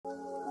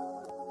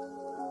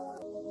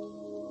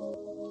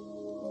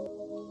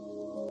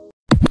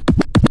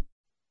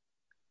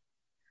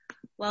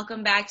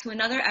Welcome back to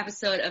another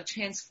episode of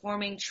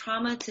Transforming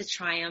Trauma to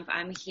Triumph.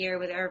 I'm here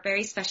with our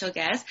very special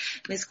guest,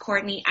 Ms.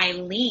 Courtney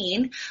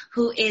Eileen,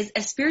 who is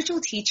a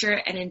spiritual teacher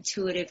and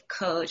intuitive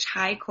coach.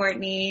 Hi,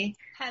 Courtney.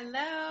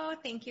 Hello.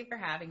 Thank you for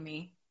having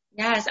me.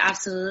 Yes,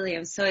 absolutely.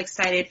 I'm so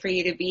excited for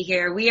you to be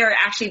here. We are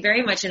actually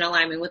very much in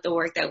alignment with the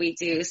work that we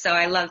do. So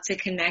I love to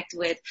connect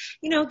with,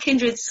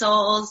 kindred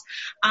souls.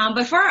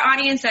 But for our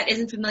audience that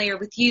isn't familiar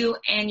with you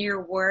and your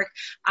work,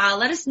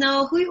 let us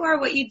know who you are,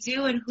 what you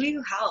do, and who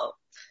you help.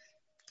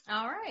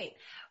 All right.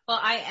 Well,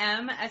 I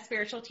am a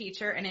spiritual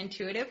teacher and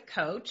intuitive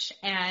coach,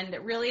 and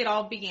really it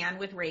all began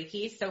with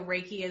Reiki. So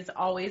Reiki is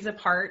always a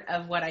part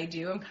of what I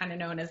do. I'm kind of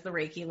known as the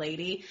Reiki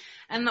lady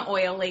and the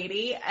oil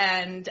lady.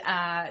 And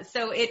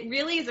so it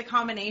really is a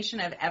combination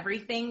of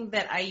everything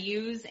that I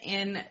use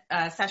in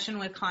a session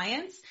with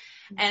clients.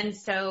 And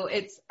so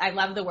I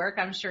love the work.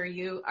 I'm sure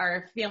you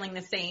are feeling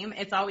the same.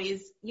 It's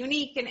always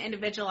unique and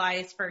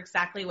individualized for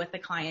exactly what the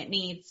client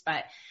needs,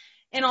 but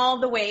in all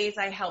the ways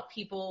I help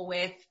people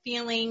with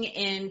feeling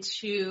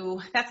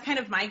into, that's kind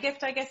of my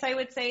gift, I guess I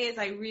would say, is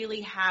I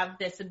really have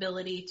this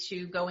ability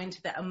to go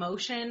into the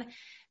emotion.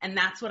 And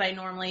that's what I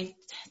normally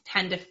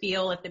tend to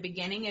feel at the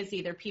beginning is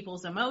either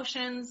people's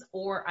emotions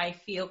or I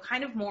feel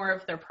kind of more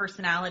of their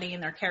personality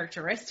and their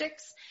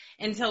characteristics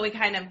until we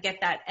kind of get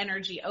that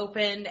energy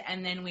opened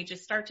and then we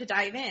just start to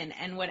dive in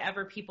and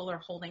whatever people are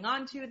holding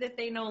on to that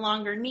they no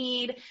longer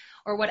need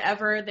or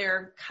whatever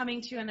they're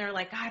coming to and they're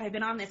like, God, I've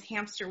been on this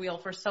hamster wheel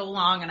for so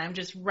long and I'm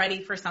just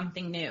ready for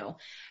something new.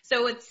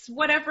 So it's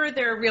whatever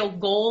their real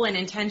goal and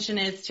intention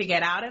is to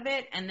get out of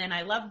it. And then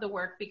I love the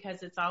work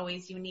because it's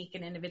always unique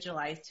and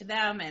individualized to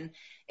them. And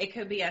it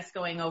could be us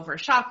going over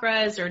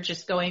chakras or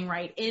just going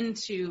right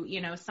into,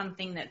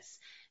 something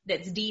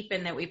that's deep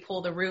and that we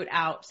pull the root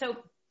out. So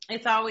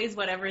it's always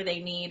whatever they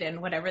need and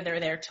whatever they're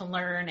there to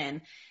learn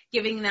and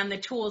giving them the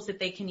tools that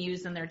they can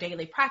use in their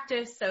daily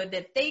practice so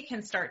that they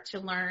can start to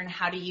learn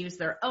how to use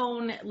their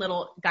own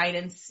little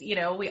guidance.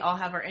 We all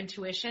have our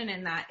intuition,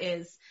 and that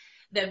is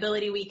the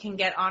ability we can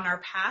get on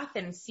our path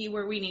and see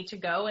where we need to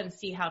go and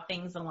see how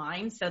things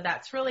align. So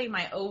that's really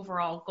my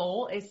overall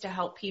goal, is to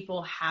help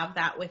people have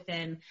that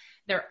within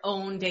their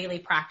own daily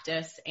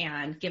practice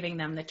and giving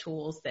them the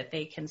tools that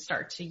they can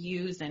start to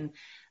use and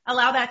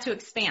allow that to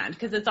expand,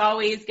 because it's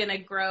always going to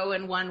grow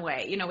in one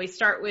way. We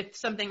start with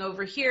something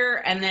over here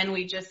and then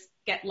we just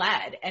get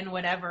led, and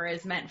whatever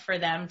is meant for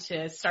them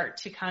to start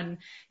to come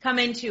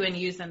into and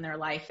use in their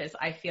life is,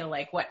 I feel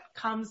like, what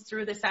comes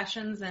through the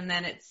sessions, and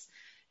then it's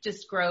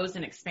just grows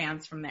and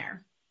expands from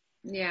there.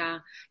 Yeah.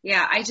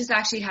 I just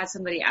actually had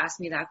somebody ask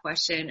me that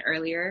question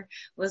earlier,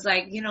 was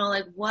like,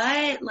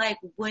 what,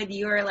 would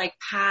your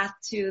path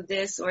to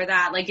this or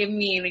that, give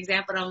me an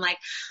example. And I'm like,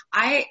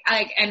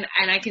 and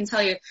I can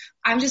tell you,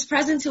 I'm just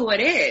present to what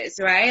is,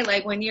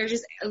 right? When you're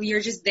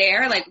just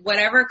there,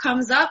 whatever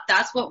comes up,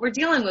 that's what we're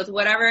dealing with.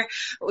 Whatever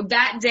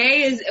that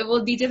day is, it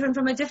will be different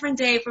from a different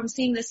day from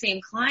seeing the same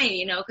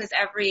client, because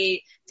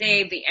every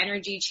day the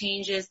energy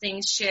changes,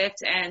 things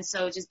shift. And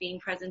so just being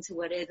present to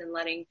what is and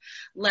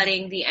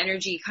letting the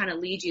energy kind of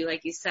lead you,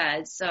 like you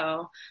said.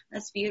 So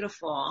that's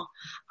beautiful.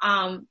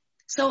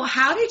 So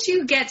how did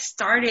you get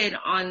started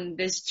on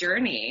this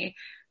journey?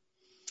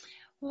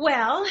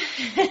 Well,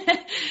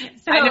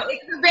 I know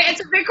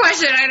it's a big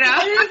question. I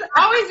know it is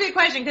always a big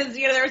question because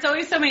there's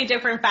always so many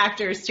different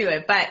factors to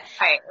it. But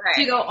right.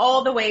 To go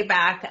all the way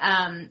back,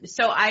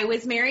 so I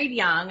was married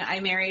young.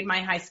 I married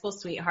my high school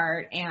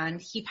sweetheart, and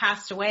he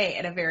passed away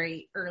at a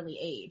very early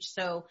age.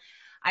 So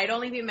I'd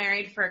only been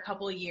married for a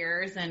couple of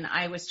years, and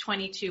I was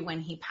 22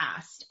 when he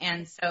passed.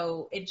 And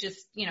so it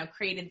just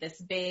created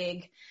this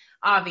big,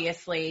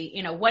 obviously,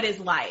 what is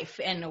life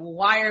and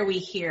why are we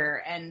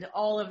here and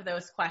all of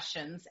those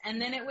questions.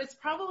 And then it was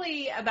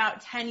probably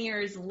about 10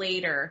 years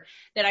later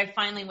that I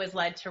finally was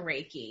led to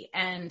Reiki,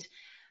 and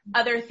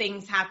other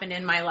things happened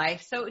in my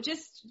life. So it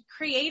just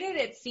created,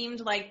 it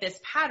seemed like this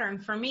pattern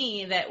for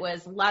me that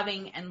was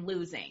loving and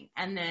losing.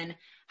 And then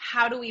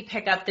how do we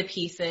pick up the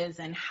pieces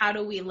and how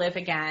do we live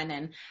again?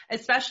 And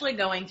especially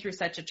going through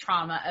such a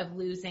trauma of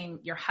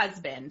losing your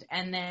husband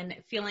and then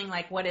feeling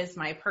like, what is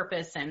my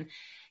purpose? And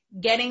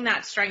getting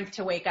that strength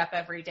to wake up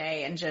every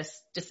day and just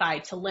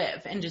decide to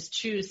live and just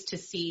choose to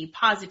see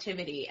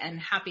positivity and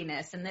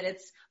happiness, and that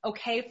it's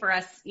okay for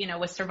us,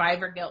 with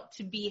survivor guilt,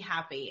 to be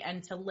happy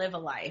and to live a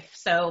life.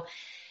 So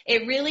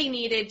it really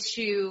needed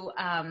to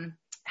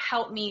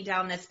help me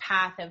down this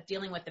path of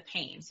dealing with the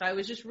pain. So I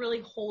was just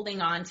really holding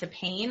on to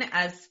pain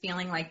as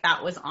feeling like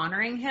that was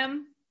honoring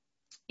him.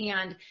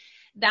 And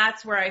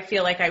that's where I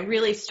feel like I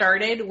really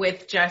started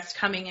with just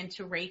coming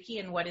into Reiki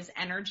and what is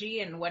energy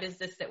and what is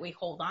this that we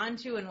hold on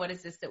to and what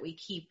is this that we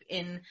keep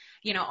in,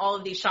 all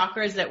of these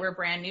chakras that were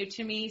brand new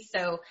to me.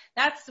 So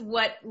that's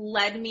what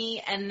led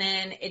me. And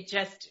then it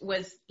just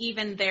was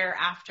even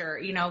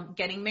thereafter,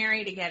 getting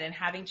married again and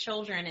having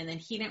children. And then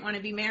he didn't want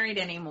to be married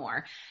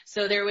anymore.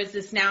 So there was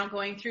this now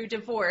going through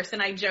divorce.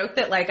 And I joke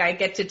that I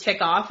get to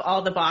tick off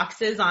all the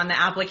boxes on the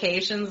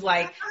applications,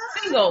 like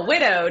single,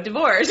 widow,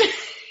 divorce.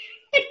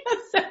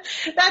 So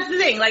that's the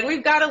thing. Like,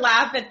 we've got to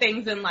laugh at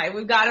things in life.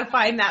 We've got to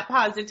find that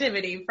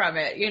positivity from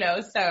it,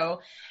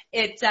 so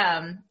it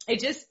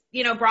just,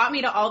 brought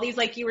me to all these,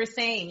 like you were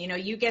saying,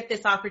 you get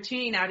this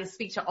opportunity now to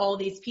speak to all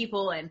these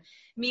people and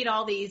meet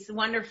all these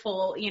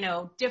wonderful,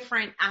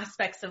 different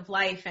aspects of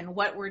life and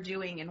what we're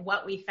doing and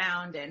what we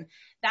found. And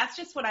that's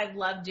just what I've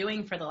loved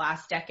doing for the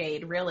last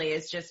decade, really,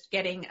 is just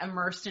getting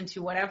immersed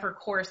into whatever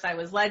course I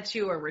was led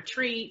to, or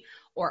retreat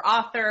or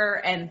author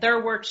and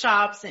their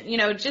workshops, and,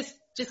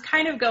 just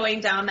kind of going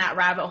down that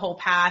rabbit hole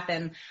path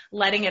and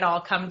letting it all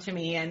come to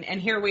me.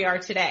 And here we are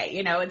today.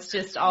 It's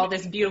just all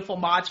this beautiful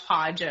modge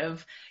podge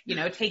of,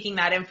 taking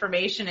that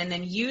information and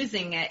then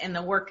using it in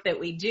the work that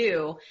we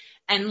do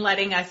and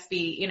letting us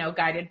be,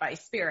 guided by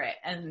spirit.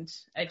 And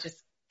I just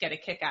get a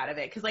kick out of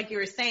it. Cause like you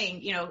were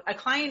saying, a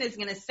client is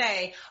going to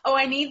say, oh,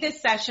 I need this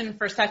session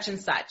for such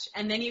and such.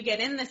 And then you get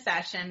in the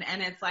session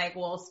and it's like,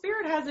 well,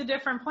 spirit has a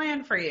different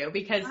plan for you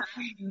because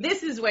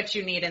this is what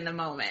you need in the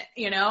moment,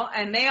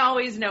 and they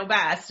always know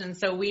best. And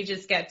so we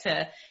just get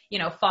to,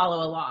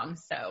 follow along.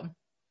 So.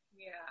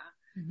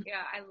 Yeah.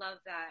 Yeah. I love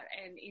that.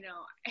 And,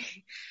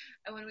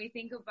 when we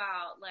think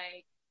about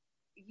like,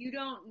 you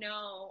don't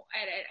know,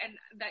 and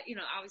that,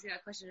 obviously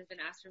that question has been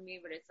asked for me,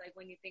 but it's like,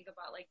 when you think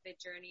about like the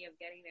journey of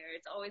getting there,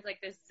 it's always like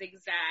this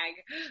zigzag,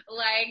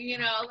 like,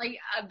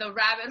 the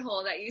rabbit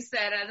hole that you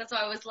said. And that's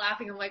why I was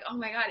laughing. I'm like, oh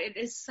my God, it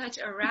is such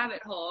a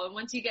rabbit hole. And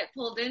once you get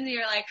pulled in,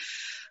 you're like,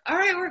 all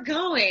right, we're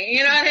going,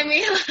 you know what I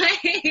mean?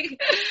 Like,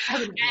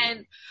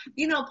 and,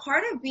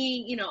 part of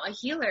being, a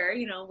healer,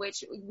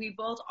 which we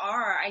both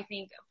are, I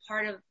think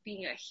part of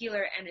being a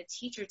healer and a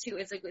teacher too,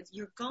 is like,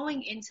 you're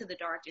going into the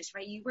darkness,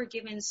 right? You were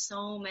given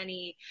so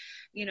many,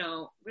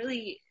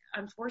 really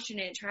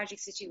unfortunate, tragic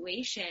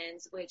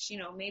situations, which,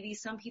 maybe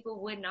some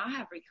people would not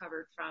have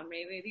recovered from,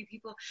 maybe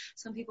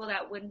some people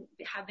that wouldn't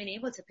have been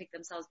able to pick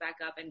themselves back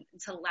up and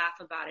to laugh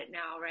about it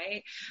now.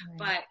 Right.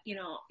 But,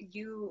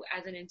 you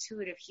as an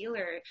intuitive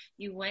healer,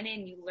 you went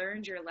in, you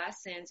learned your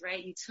lessons,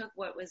 right? You took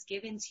what was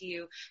given to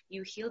you,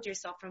 you healed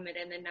yourself from it.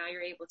 And then now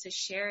you're able to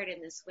share it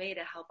in this way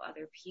to help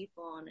other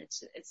people. And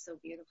it's so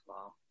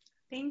beautiful.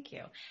 Thank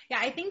you. Yeah,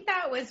 I think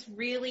that was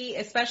really,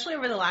 especially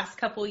over the last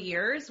couple of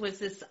years, was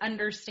this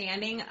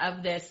understanding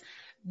of this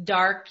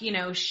dark,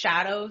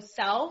 shadow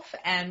self.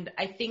 And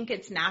I think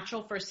it's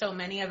natural for so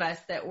many of us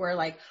that we're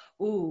like,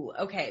 ooh,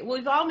 okay, well,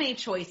 we've all made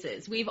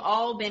choices. We've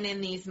all been in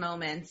these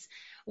moments,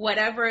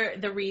 whatever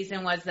the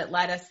reason was that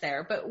led us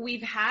there. But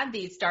we've had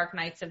these dark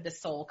nights of the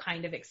soul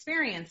kind of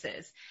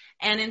experiences.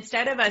 And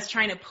instead of us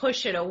trying to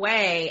push it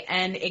away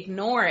and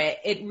ignore it,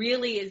 it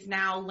really is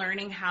now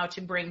learning how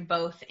to bring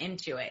both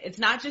into it. It's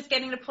not just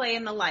getting to play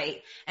in the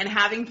light and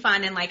having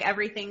fun and like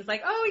everything's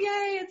like, oh,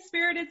 yay, it's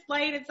spirit, it's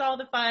light, it's all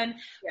the fun.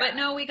 Yeah. But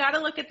no, we got to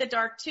look at the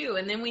dark too.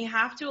 And then we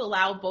have to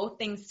allow both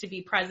things to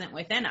be present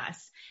within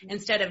us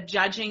instead of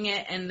judging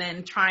it and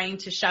then trying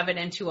to shove it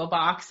into a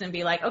box and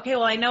be like, okay,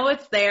 well, I know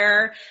it's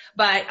there,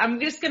 but I'm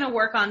just going to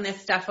work on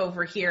this stuff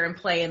over here and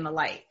play in the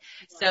light.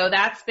 So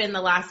that's been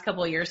the last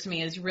couple of years to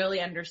me, is really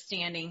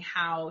understanding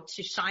how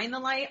to shine the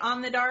light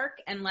on the dark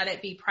and let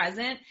it be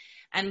present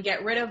and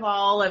get rid of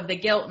all of the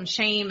guilt and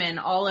shame and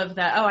all of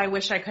the, oh, I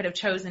wish I could have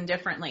chosen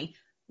differently.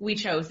 We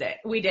chose it.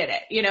 We did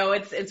it.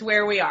 It's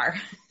where we are.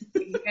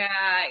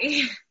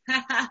 Yeah.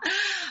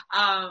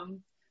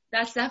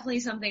 That's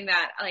definitely something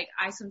that, like,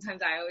 I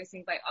always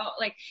think like, oh,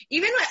 like,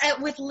 even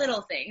with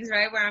little things,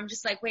 right, where I'm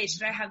just like, wait,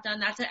 should I have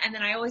done that? And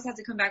then I always have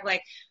to come back,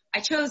 like,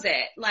 I chose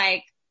it,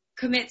 like,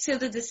 commit to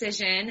the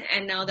decision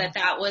and know that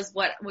that was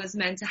what was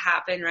meant to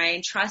happen, right?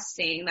 And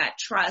trusting, that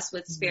trust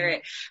with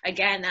spirit,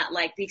 again, that,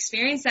 like, the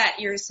experience that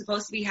you're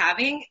supposed to be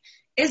having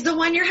is the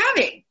one you're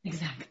having.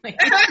 Exactly.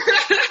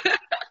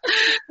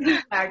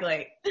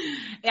 Exactly.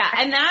 Yeah.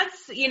 And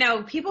that's,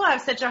 people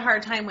have such a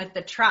hard time with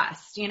the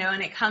trust,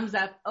 and it comes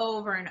up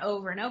over and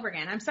over and over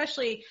again,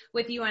 especially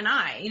with you and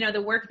I,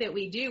 the work that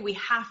we do, we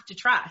have to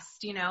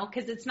trust,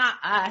 cause it's not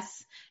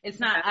us. It's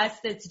not us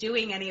that's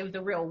doing any of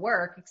the real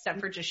work except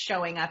for just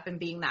showing up and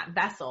being that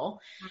vessel.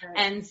 Right.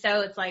 And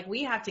so it's like,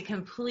 we have to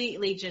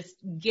completely just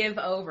give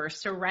over,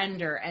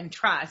 surrender and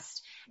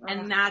trust.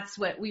 And that's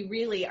what we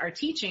really are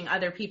teaching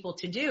other people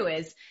to do,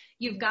 is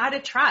you've got to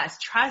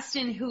trust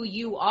in who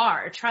you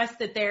are, trust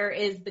that there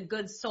is the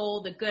good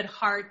soul, the good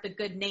heart, the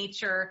good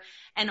nature,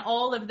 and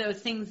all of those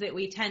things that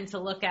we tend to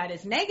look at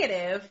as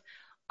negative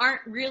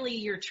aren't really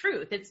your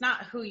truth. It's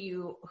not who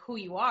you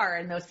are,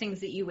 and those things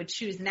that you would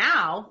choose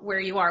now where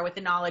you are with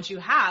the knowledge you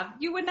have,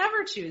 you would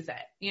never choose it,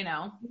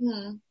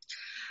 Mm-hmm.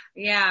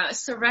 Yeah,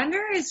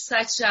 surrender is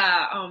such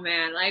oh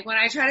man, like when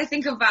I try to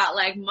think about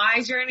like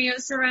my journey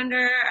of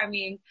surrender, I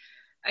mean,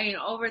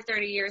 over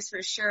 30 years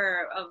for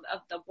sure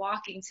of the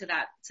walking to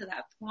that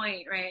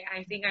point, right?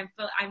 I think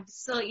I'm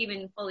still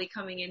even fully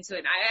coming into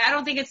it. I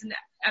don't think it's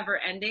ever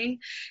ending,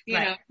 you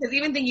know, because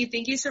even then you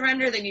think you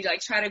surrender, then you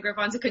like try to grip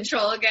onto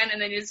control again.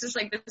 And then it's just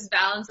like this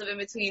balance of in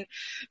between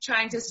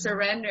trying to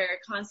surrender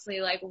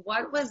constantly. Like,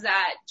 what was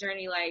that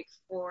journey like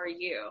for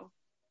you?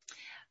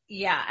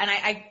 Yeah. And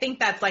I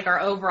think that's like our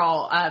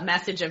overall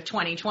message of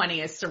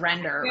 2020 is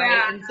surrender,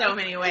 right? In so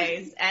many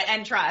ways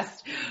and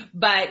trust.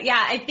 But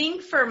yeah, I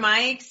think for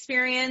my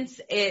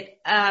experience,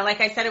 like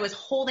I said, it was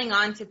holding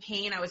on to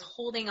pain. I was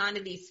holding on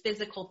to these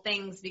physical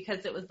things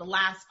because it was the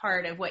last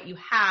part of what you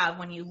have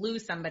when you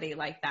lose somebody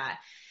like that.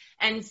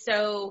 And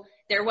so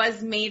there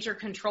was major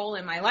control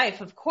in my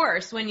life. Of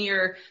course, when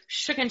you're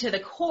shook into the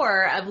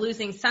core of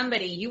losing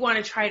somebody, you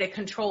want to try to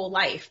control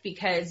life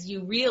because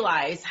you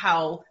realize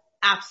how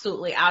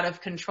absolutely out of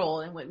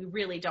control and we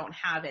really don't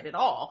have it at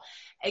all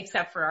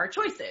except for our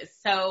choices.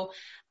 So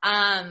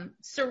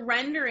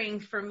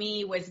surrendering for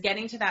me was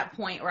getting to that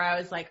point where I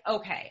was like,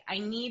 okay, I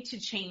need to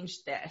change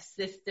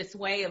this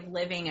way of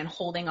living and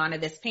holding on to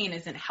this pain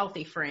isn't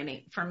healthy for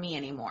me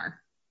anymore.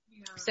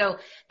 Yeah. So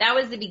that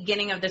was the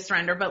beginning of the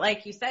surrender. But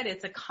like you said,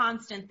 it's a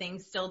constant thing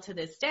still to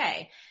this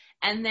day.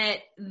 And that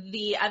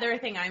the other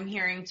thing I'm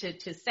hearing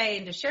to say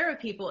and to share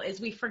with people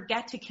is we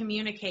forget to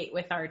communicate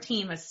with our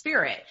team of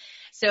spirit.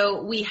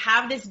 So we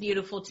have this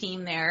beautiful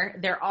team there.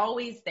 They're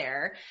always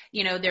there.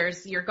 You know,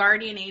 there's your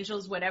guardian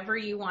angels, whatever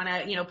you want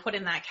to, you know, put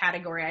in that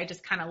category. I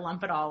just kind of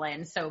lump it all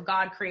in. So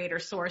God, creator,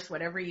 source,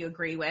 whatever you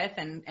agree with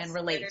and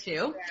relate to.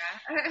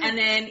 Yeah. And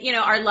then, you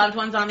know, our loved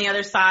ones on the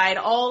other side,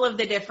 all of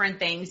the different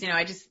things, you know,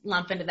 I just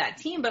lump into that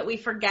team, but we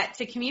forget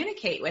to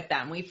communicate with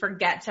them. We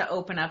forget to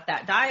open up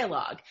that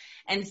dialogue.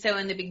 And so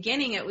in the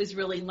beginning, it was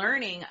really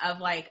learning of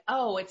like,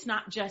 oh, it's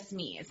not just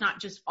me. It's not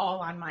just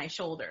all on my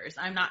shoulders.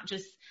 I'm not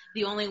just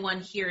the only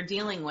one here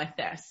dealing with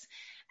this.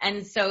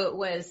 And so it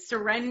was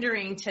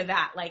surrendering to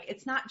that. Like,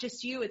 it's not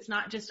just you. It's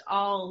not just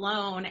all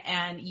alone.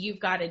 And you've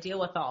got to deal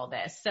with all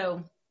this.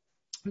 So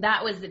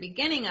that was the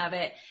beginning of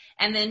it.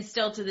 And then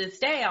still to this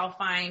day, I'll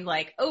find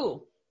like,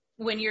 oh,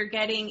 when you're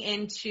getting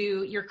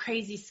into your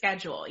crazy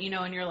schedule, you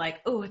know, and you're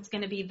like, oh, it's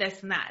going to be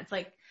this and that. It's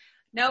like,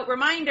 no,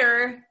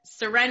 reminder,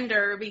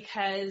 surrender,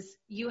 because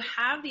you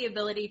have the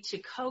ability to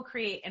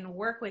co-create and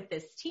work with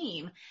this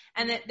team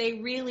and that they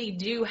really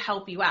do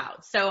help you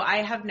out. So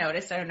I have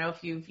noticed, I don't know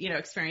if you've, you know,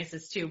 experienced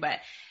this too, but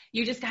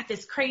you just got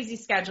this crazy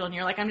schedule and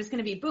you're like, I'm just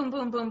going to be boom,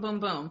 boom, boom, boom,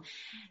 boom.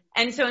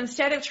 And so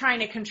instead of trying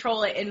to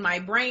control it in my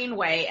brain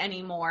way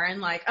anymore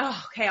and like,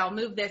 oh, okay, I'll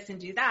move this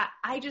and do that,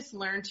 I just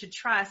learned to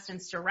trust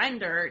and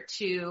surrender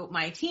to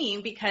my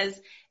team because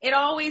it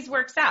always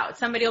works out.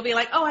 Somebody will be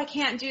like, oh, I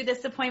can't do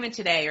this appointment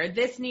today, or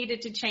this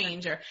needed to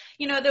change, or,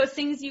 you know, those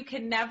things you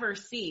can never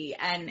see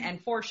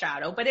and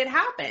foreshadow, but it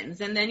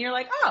happens. And then you're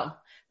like, oh,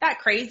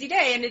 that crazy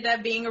day ended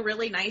up being a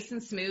really nice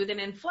and smooth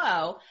and in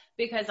flow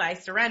because I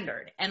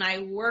surrendered and I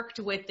worked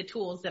with the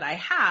tools that I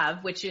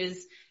have, which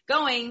is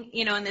going,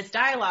 you know, in this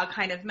dialogue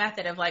kind of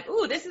method of like,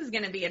 ooh, this is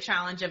going to be a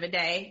challenge of a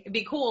day. It'd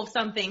be cool if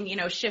something, you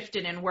know,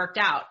 shifted and worked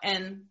out.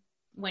 And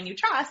when you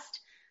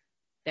trust,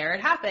 there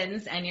it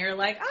happens. And you're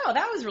like, oh,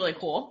 that was really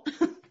cool.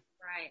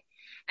 Right.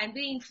 And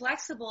being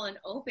flexible and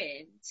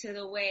open to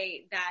the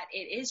way that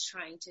it is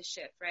trying to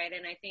shift, right?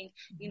 And I think,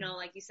 you know,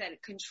 like you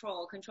said,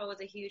 control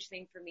was a huge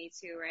thing for me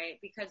too, right?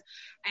 Because,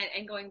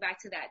 and going back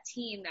to that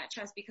team, that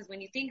trust, because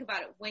when you think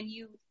about it, when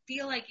you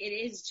feel like it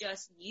is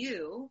just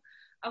you,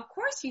 of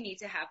course you need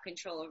to have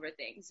control over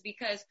things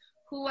because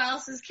who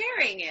else is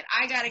carrying it?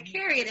 I got to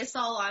carry it. It's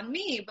all on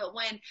me. But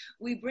when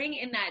we bring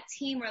in that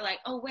team, we're like,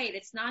 oh, wait,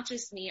 it's not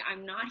just me.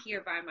 I'm not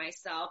here by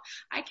myself.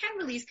 I can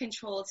release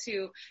control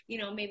to, you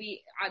know,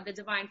 maybe the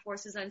divine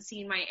forces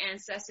unseen, my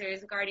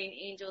ancestors, guardian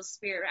angels,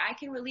 spirit. I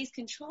can release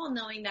control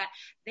knowing that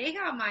they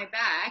got my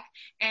back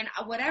and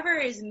whatever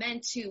is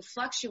meant to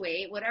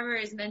fluctuate, whatever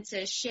is meant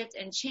to shift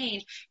and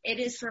change, it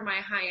is for my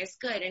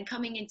highest good. And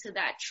coming into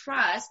that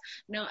trust,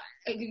 you know,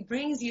 it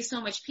brings you so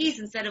much peace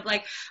instead of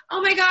like, oh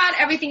my God,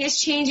 everything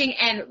is changing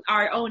and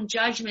our own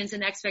judgments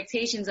and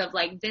expectations of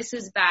like, this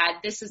is bad.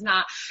 This is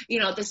not, you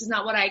know, this is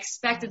not what I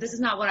expected. This is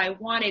not what I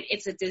wanted.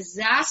 It's a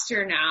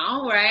disaster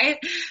now. Right.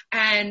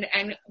 And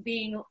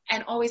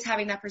always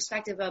having that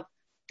perspective of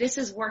this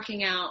is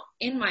working out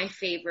in my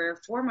favor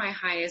for my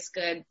highest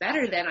good,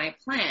 better than I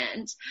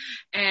planned.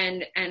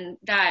 And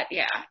that,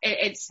 yeah,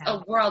 it's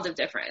a world of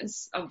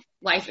difference of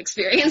life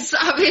experience,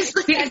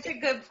 obviously. That's a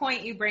good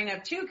point you bring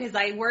up too, because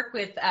I work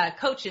with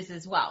coaches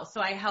as well.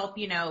 So I help,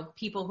 you know,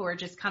 people who are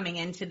just coming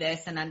into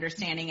this and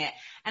understanding it.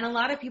 And a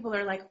lot of people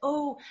are like,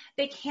 oh,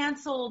 they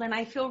canceled and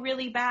I feel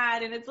really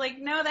bad. And it's like,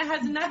 no, that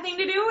has nothing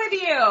to do with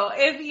you.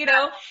 If, you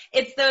know,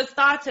 it's those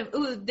thoughts of,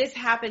 ooh, this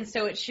happened,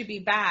 so it should be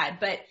bad.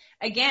 But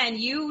again,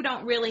 you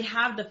don't really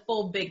have the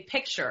full big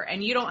picture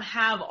and you don't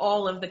have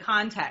all of the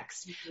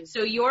context. Mm-hmm.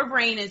 So your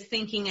brain is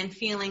thinking and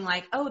feeling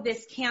like, oh,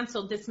 this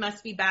canceled, this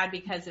must be bad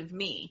because of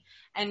me.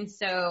 And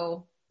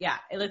so, yeah,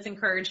 let's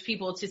encourage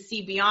people to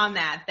see beyond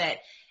that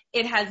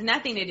it has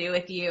nothing to do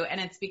with you and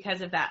it's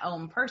because of that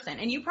own person.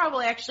 And you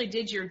probably actually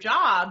did your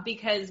job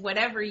because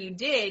whatever you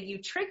did, you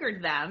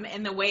triggered them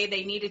in the way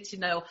they needed to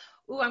know,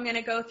 ooh, I'm going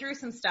to go through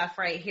some stuff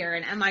right here.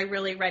 And am I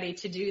really ready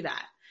to do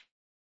that?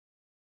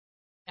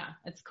 Yeah,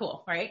 it's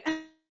cool, right?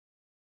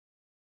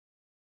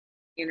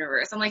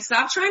 universe. I'm like,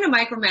 stop trying to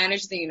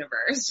micromanage the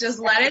universe. Just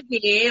let it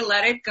be,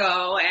 let it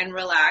go, and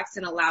relax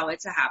and allow it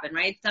to happen,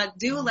 right?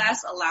 Do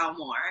less, allow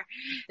more.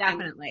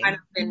 Definitely. And kind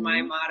of been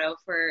my motto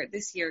for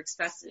this year,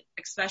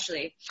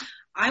 especially.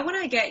 I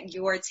want to get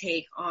your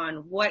take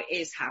on what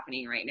is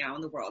happening right now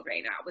in the world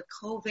right now with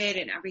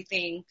COVID and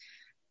everything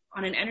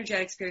on an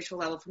energetic, spiritual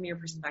level from your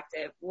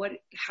perspective.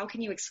 How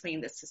can you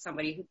explain this to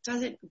somebody who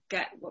doesn't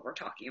get what we're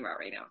talking about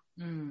right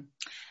now?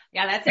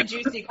 Yeah, that's a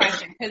juicy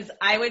question, because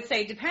I would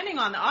say, depending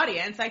on the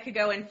audience, I could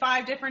go in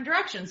 5 different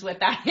directions with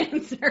that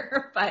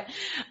answer, but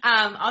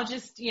I'll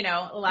just,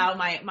 allow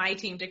my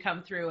team to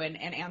come through and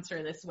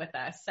answer this with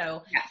us.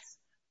 So yes.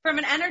 From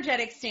an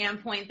energetic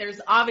standpoint, there's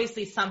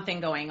obviously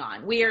something going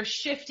on. We are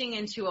shifting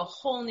into a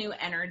whole new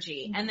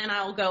energy. And then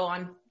I'll go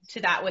on to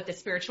that with the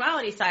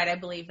spirituality side. I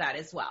believe that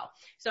as well.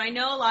 So I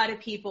know a lot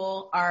of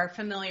people are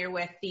familiar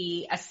with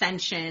the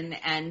ascension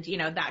and,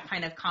 that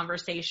kind of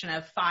conversation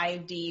of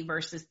 5D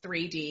versus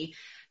 3D.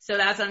 So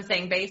that's what I'm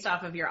saying, based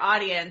off of your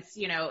audience,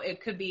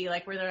 it could be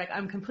like where they're like,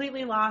 I'm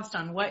completely lost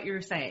on what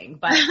you're saying,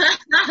 but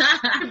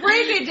to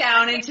break it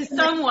down into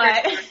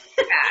somewhat,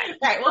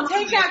 right, we'll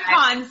take that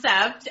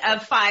concept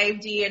of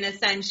 5D and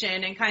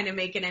ascension and kind of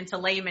make it into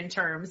layman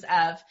terms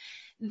of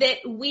that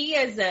we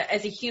as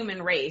a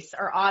human race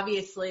are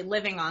obviously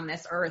living on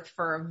this earth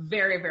for a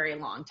very, very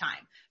long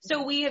time.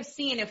 So we have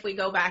seen, if we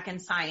go back in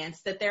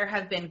science, that there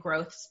have been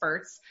growth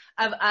spurts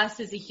of us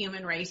as a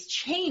human race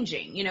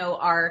changing.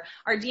 Our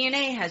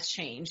DNA has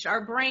changed,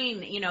 our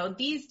brain,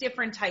 these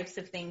different types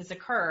of things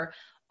occur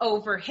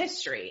over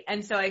history.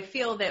 And so I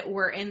feel that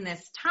we're in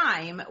this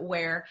time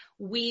where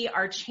we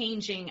are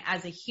changing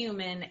as a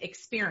human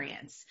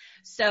experience.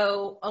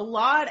 So a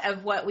lot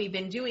of what we've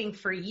been doing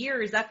for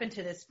years up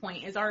until this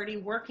point is already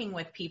working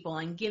with people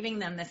and giving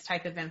them this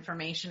type of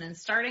information and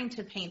starting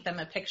to paint them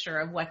a picture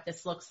of what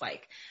this looks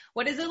like.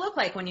 What does it look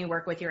like when you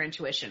work with your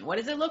intuition? What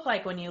does it look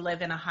like when you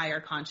live in a higher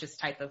conscious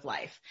type of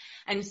life?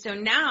 And so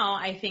now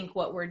I think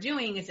what we're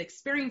doing is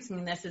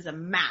experiencing this as a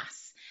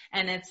mass.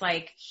 And it's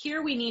like,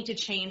 here we need to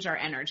change our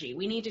energy.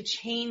 We need to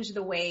change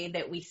the way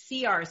that we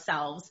see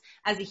ourselves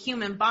as a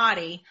human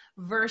body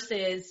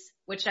versus,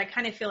 which I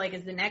kind of feel like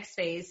is the next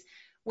phase,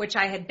 which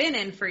I had been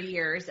in for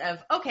years of,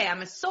 okay,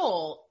 I'm a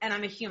soul and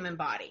I'm a human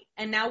body.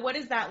 And now what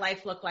does that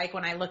life look like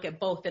when I look at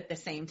both at the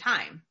same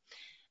time?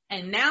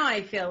 And now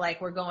I feel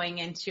like we're going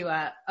into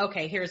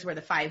okay, here's where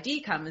the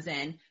 5D comes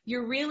in.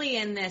 You're really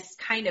in this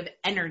kind of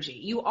energy.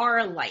 You are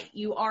a light.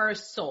 You are a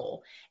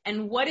soul.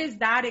 And what does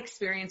that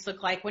experience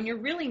look like when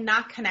you're really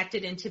not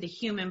connected into the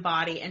human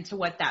body and to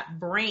what that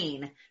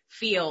brain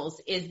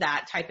feels is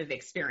that type of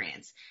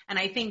experience? And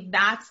I think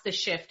that's the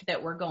shift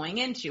that we're going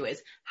into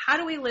is, how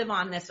do we live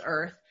on this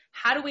earth?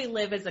 How do we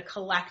live as a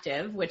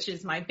collective, which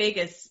is my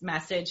biggest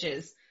message,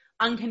 is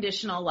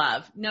unconditional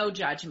love, no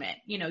judgment.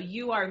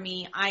 You are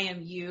me, I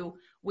am you.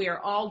 We are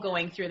all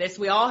going through this.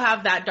 We all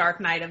have that dark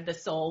night of the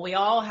soul. We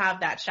all have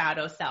that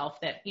shadow self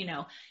that,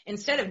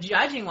 instead of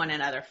judging one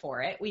another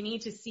for it, we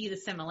need to see the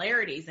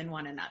similarities in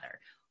one another.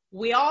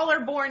 We all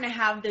are born to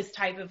have this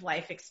type of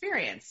life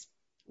experience.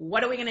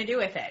 What are we going to do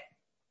with it?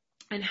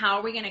 And how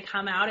are we going to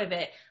come out of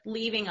it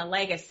leaving a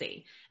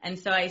legacy? And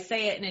so I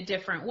say it in a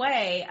different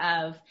way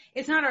of,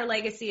 it's not our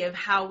legacy of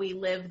how we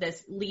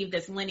leave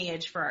this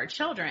lineage for our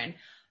children.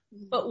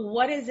 But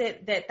what is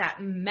it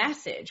that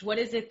message, what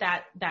is it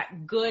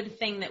that good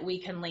thing that we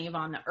can leave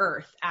on the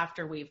earth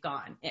after we've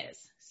gone is?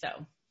 So.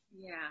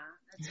 Yeah,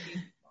 that's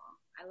beautiful.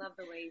 I love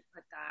the way you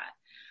put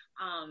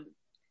that.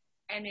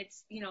 And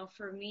it's,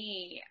 for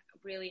me,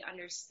 really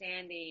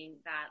understanding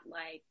that,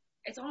 like,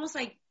 it's almost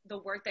like the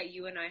work that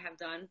you and I have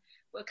done,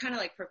 what kind of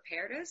like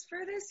prepared us for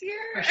this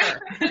year.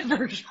 For sure.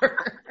 For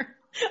sure.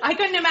 I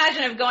couldn't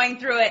imagine of going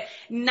through it,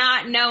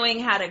 not knowing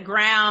how to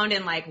ground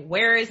and like,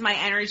 where is my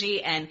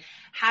energy, and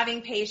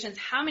having patience.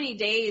 How many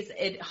days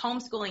at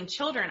homeschooling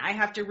children, I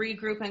have to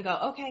regroup and go,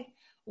 okay,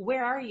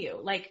 where are you?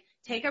 Like,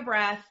 take a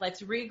breath.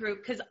 Let's regroup,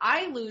 because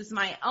I lose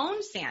my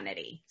own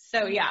sanity.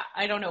 So yeah,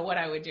 I don't know what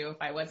I would do if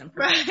I wasn't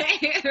prepared.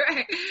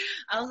 Right.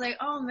 I was like,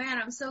 oh man,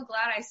 I'm so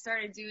glad I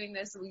started doing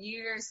this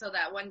years so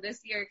that when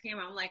this year came,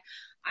 I'm like,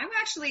 I'm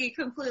actually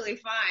completely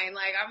fine.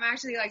 Like, I'm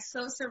actually like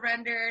so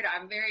surrendered.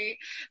 I'm very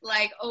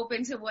like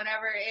open to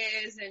whatever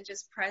it is and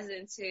just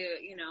present to,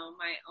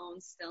 my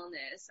own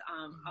stillness,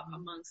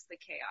 amongst the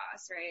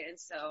chaos. Right. And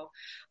so,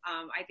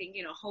 I think,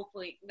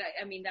 hopefully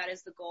that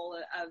is the goal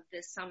of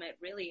this summit,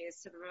 really, is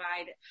to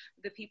provide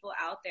the people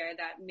out there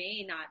that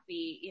may not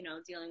be,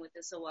 dealing with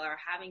this so well or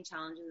having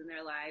challenges in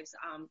their lives,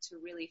 to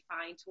really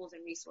find tools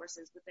and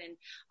resources within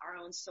our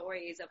own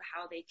stories of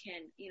how they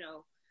can,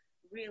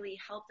 really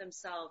help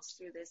themselves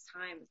through this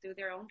time, through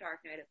their own dark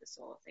night of the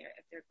soul,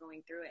 if they're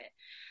going through it.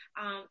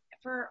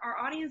 For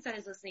our audience that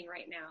is listening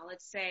right now,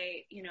 let's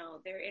say,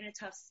 they're in a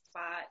tough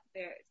spot,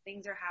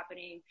 things are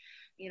happening,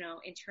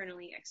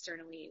 internally,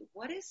 externally.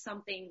 What is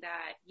something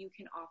that you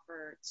can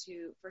offer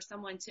for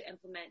someone to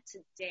implement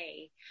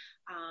today,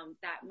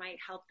 that might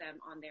help them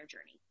on their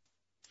journey?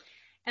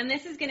 And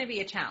this is going to be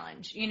a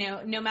challenge.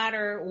 No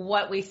matter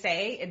what we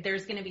say,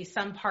 there's going to be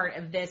some part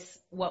of this,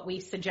 what we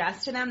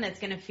suggest to them, that's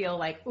going to feel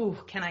like, ooh,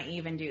 can I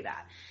even do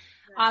that?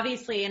 Right.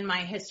 Obviously, in my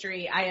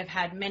history, I have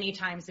had many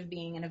times of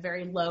being in a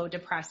very low,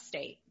 depressed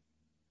state.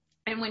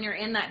 And when you're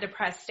in that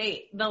depressed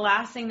state, the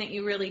last thing that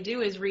you really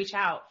do is reach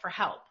out for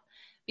help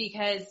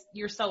because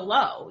you're so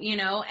low,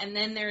 and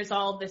then there's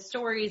all the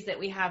stories that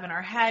we have in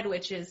our head,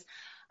 which is,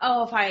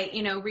 oh, if I,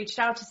 reached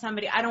out to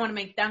somebody, I don't want to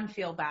make them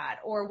feel bad,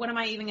 or what am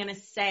I even going to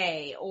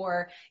say?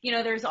 Or,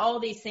 there's all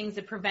these things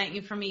that prevent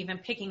you from even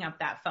picking up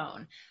that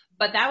phone.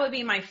 But that would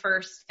be my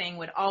first thing,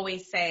 would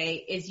always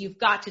say, is you've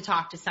got to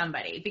talk to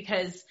somebody,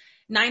 because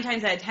 9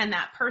 times out of 10,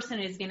 that person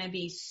is going to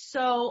be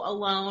so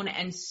alone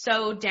and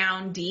so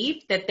down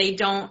deep that they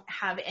don't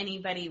have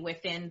anybody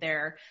within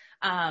their,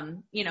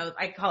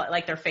 I call it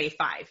like their fave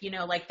 5,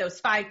 like those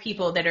 5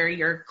 people that are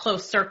your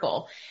close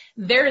circle.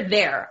 They're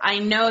there. I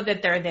know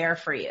that they're there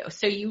for you.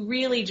 So you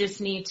really just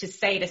need to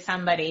say to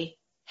somebody,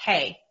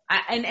 hey,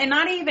 and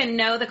not even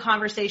know the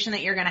conversation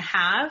that you're going to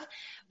have,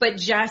 but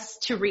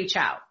just to reach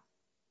out.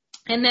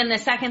 And then the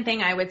second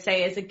thing I would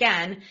say is,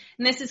 again,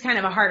 and this is kind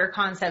of a harder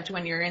concept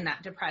when you're in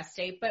that depressed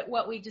state, but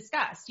what we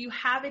discussed, you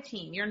have a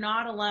team, you're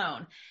not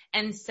alone.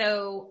 And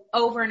so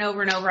over and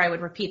over and over, I would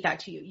repeat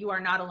that to you. You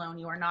are not alone.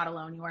 You are not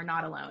alone. You are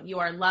not alone. You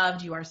are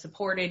loved. You are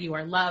supported. You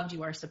are loved.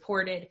 You are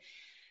supported.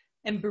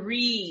 And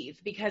breathe,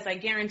 because I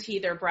guarantee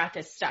their breath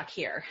is stuck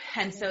here.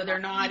 And so they're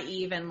not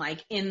even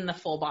like in the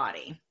full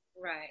body.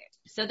 Right.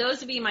 So those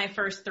would be my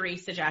first 3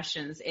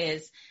 suggestions,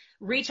 is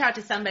reach out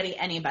to somebody,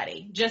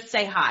 anybody. Just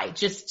say hi.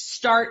 Just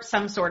start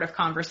some sort of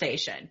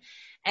conversation.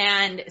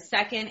 And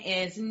second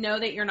is, know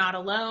that you're not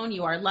alone.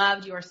 You are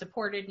loved. You are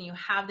supported, and you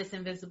have this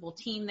invisible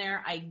team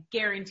there. I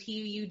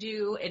guarantee you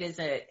do. It is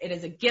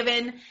a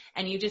given,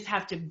 and you just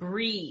have to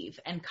breathe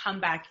and come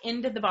back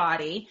into the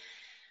body,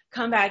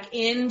 come back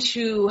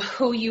into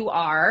who you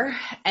are,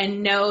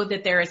 and know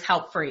that there is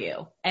help for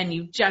you. And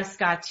you just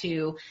got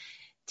to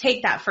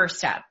take that first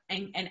step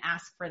and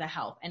ask for the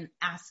help and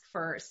ask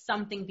for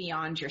something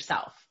beyond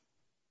yourself.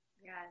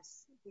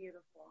 Yes,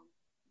 beautiful.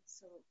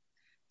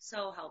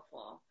 So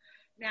helpful.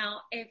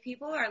 Now, if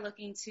people are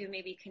looking to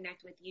maybe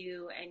connect with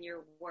you and your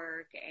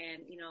work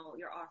and,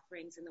 your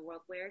offerings in the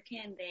world, where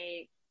can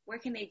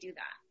they do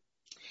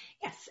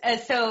that?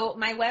 Yes. So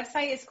my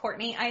website is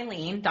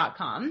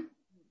CourtneyEileen.com.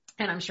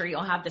 And I'm sure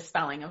you'll have the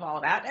spelling of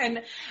all that.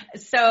 And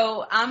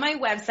so on my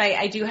website,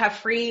 I do have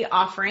free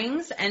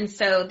offerings. And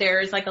so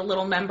there's like a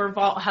little member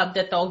vault hub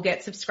that they'll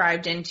get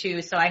subscribed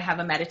into. So I have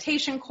a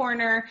meditation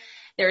corner.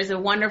 There's a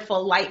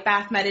wonderful light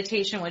bath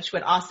meditation, which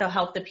would also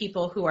help the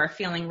people who are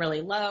feeling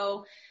really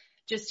low,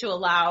 just to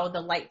allow the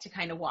light to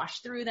kind of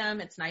wash through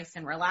them. It's nice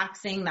and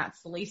relaxing.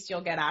 That's the least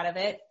you'll get out of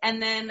it. And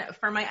then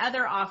for my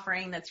other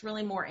offering that's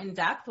really more in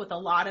depth with a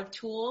lot of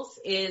tools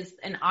is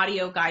an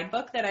audio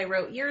guidebook that I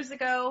wrote years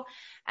ago.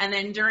 And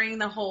then during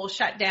the whole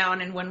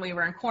shutdown and when we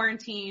were in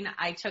quarantine,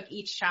 I took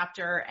each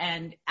chapter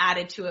and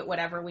added to it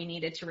whatever we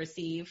needed to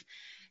receive.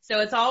 So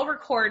it's all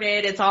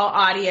recorded. It's all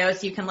audio.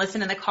 So you can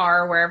listen in the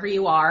car wherever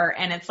you are.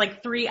 And it's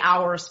like 3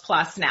 hours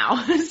plus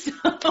now.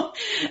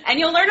 And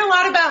you'll learn a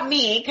lot about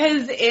me,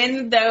 because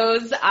in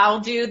those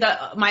I'll do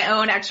my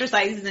own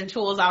exercises and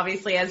tools,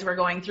 obviously, as we're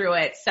going through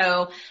it.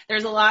 So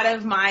there's a lot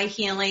of my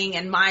healing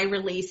and my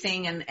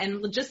releasing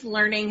and just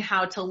learning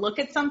how to look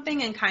at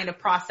something and kind of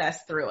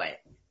process through it.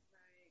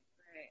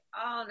 Right.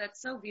 Oh,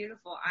 that's so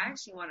beautiful. I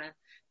actually want to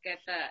get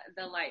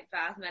the light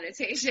bath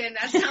meditation.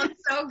 That sounds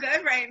so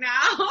good right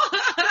now.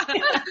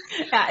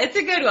 Yeah, it's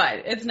a good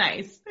one. It's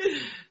nice.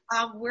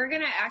 We're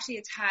going to actually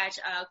attach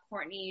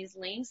Courtney's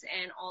links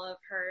and all of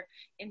her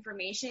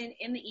information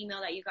in the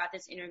email that you got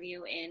this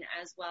interview in,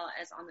 as well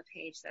as on the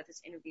page that this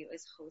interview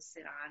is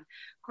hosted on.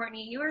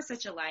 Courtney, you are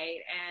such a light,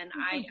 and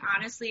I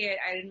honestly,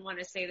 I didn't want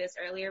to say this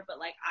earlier, but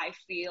like I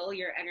feel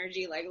your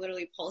energy like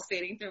literally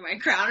pulsating through my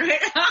crown right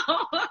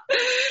now.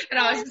 And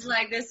I was just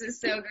like, this is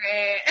so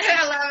great.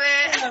 I love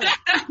it.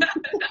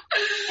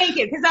 Thank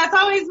you, because that's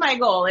always my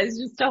goal, is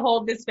just to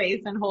hold the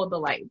space and hold the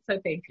light. So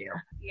thank you.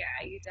 Yeah,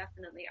 you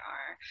definitely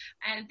are.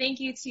 And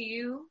thank you to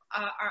you,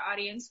 our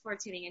audience, for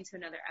tuning into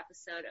another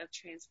episode of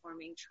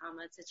Transforming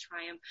Trauma to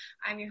Triumph.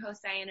 I'm your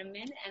host, Diana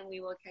Min, and we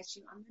will catch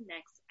you on the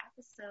next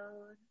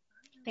episode.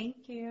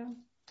 Thank you.